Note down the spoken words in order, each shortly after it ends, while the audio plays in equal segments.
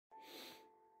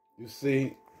You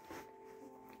see,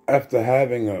 after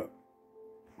having a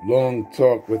long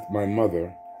talk with my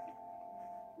mother,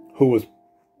 who was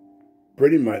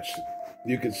pretty much,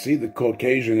 you could see the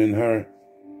Caucasian in her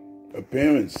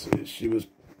appearance. She was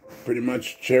pretty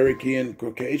much Cherokee and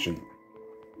Caucasian.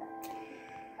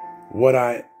 What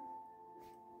I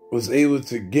was able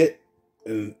to get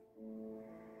and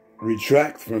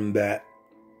retract from that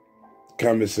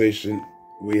conversation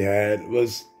we had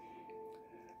was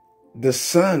the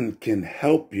sun can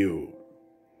help you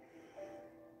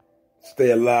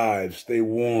stay alive, stay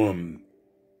warm,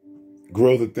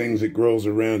 grow the things that grows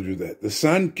around you. That the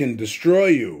sun can destroy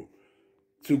you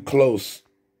too close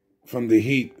from the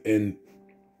heat and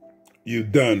you're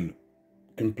done,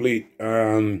 complete.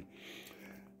 The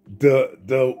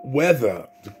weather,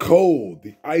 the cold,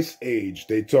 the ice age,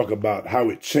 they talk about how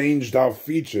it changed our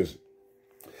features,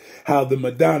 how the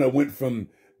Madonna went from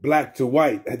black to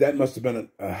white. That must have been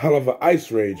a hell of an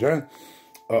ice age, huh?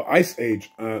 Ice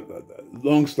age.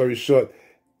 Long story short,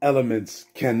 elements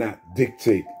cannot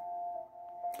dictate.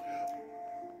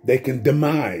 They can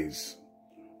demise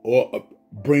or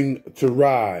bring to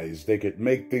rise. They could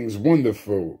make things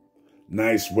wonderful.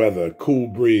 Nice weather, cool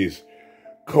breeze,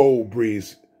 cold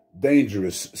breeze,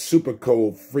 dangerous, super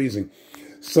cold, freezing.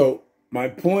 So my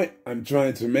point I'm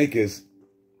trying to make is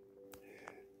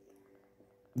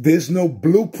there's no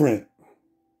blueprint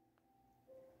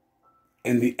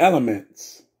in the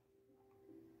elements.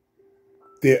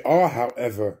 There are,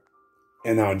 however,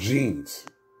 in our genes.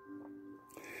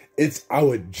 It's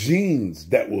our genes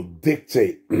that will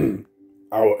dictate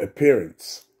our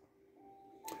appearance,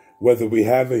 whether we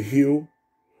have a hue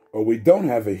or we don't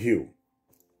have a hue.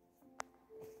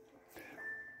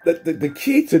 The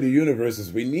key to the universe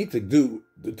is we need to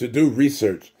do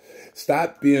research.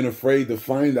 Stop being afraid to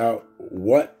find out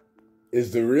what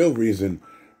is the real reason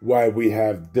why we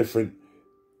have different.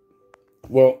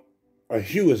 Well, a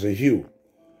hue is a hue,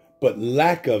 but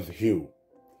lack of hue.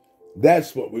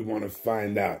 That's what we want to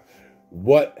find out.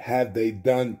 What have they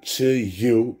done to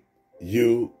you?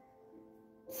 You,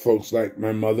 folks like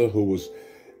my mother who was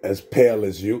as pale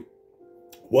as you.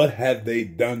 What have they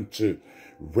done to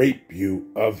rape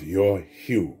you of your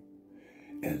hue?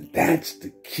 And that's the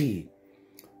key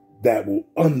that will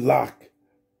unlock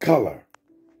color.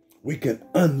 We can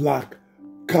unlock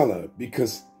color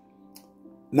because,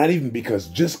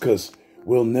 just because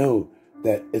we'll know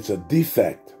that it's a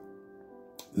defect,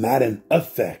 not an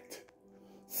effect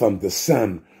from the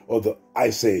sun or the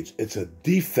ice age. It's a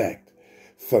defect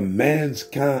from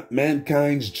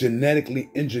mankind's genetically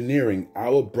engineering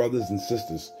our brothers and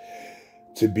sisters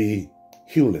to be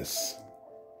hueless.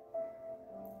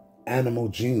 Animal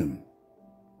genome.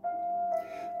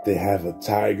 They have a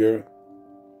tiger.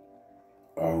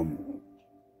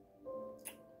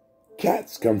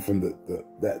 Cats come from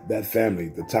that family,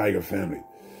 the tiger family.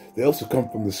 They also come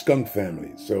from the skunk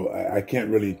family. So I can't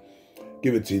really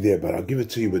give it to you there, but I'll give it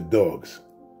to you with dogs.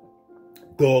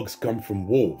 Dogs come from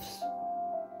wolves.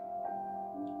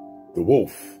 The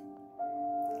wolf.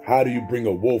 How do you bring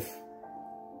a wolf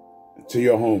to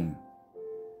your home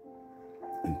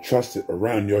and trust it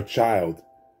around your child,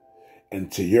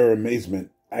 and to your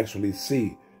amazement, actually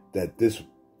see that this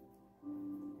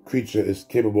creature is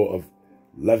capable of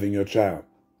loving your child?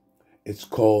 It's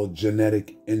called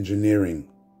genetic engineering.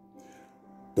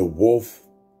 The wolf,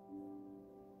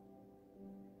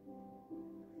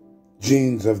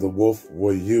 genes of the wolf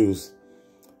were used,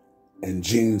 and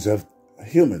genes of a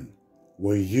human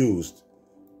were used.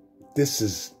 This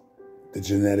is the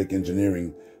genetic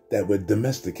engineering that would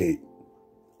domesticate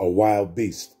a wild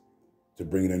beast to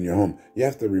bring it in your home. You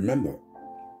have to remember,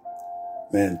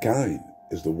 mankind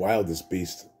is the wildest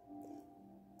beast.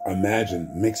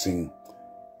 Imagine mixing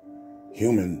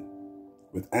human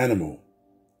with animal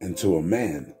into a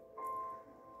man.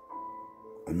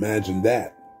 Imagine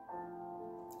that.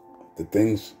 The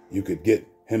things you could get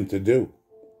him to do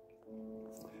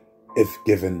if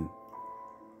given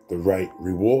the right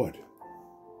reward.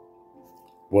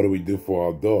 What do we do for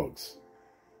our dogs?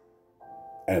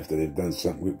 After they've done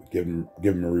something, we give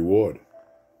them a reward.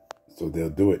 So they'll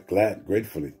do it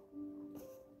gratefully.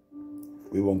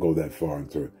 We won't go that far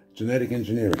into it. Genetic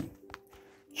engineering.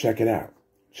 Check it out.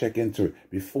 Check into it.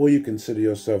 Before you consider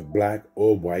yourself black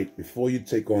or white, before you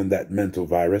take on that mental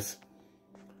virus,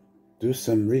 do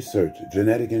some research.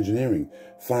 Genetic engineering.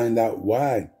 Find out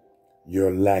why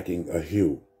you're lacking a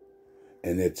hue.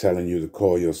 And they're telling you to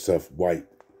call yourself white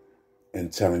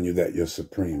and telling you that you're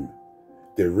supreme.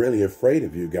 They're really afraid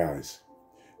of you guys.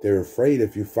 They're afraid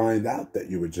if you find out that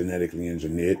you were genetically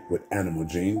engineered with animal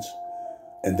genes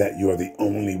and that you're the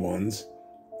only ones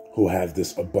who have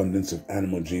this abundance of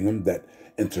animal genome that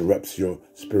interrupts your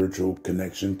spiritual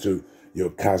connection to your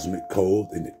cosmic code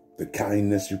and the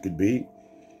kindness you could be.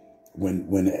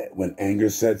 When anger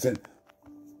sets in,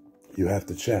 you have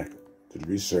to check, to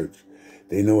research.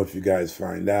 They know if you guys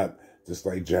find out, just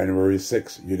like January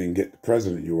 6th, you didn't get the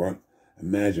president you want.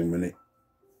 Imagine when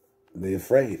they're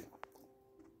afraid.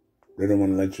 They don't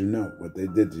want to let you know what they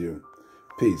did to you.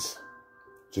 Peace.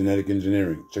 Genetic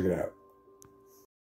engineering. Check it out.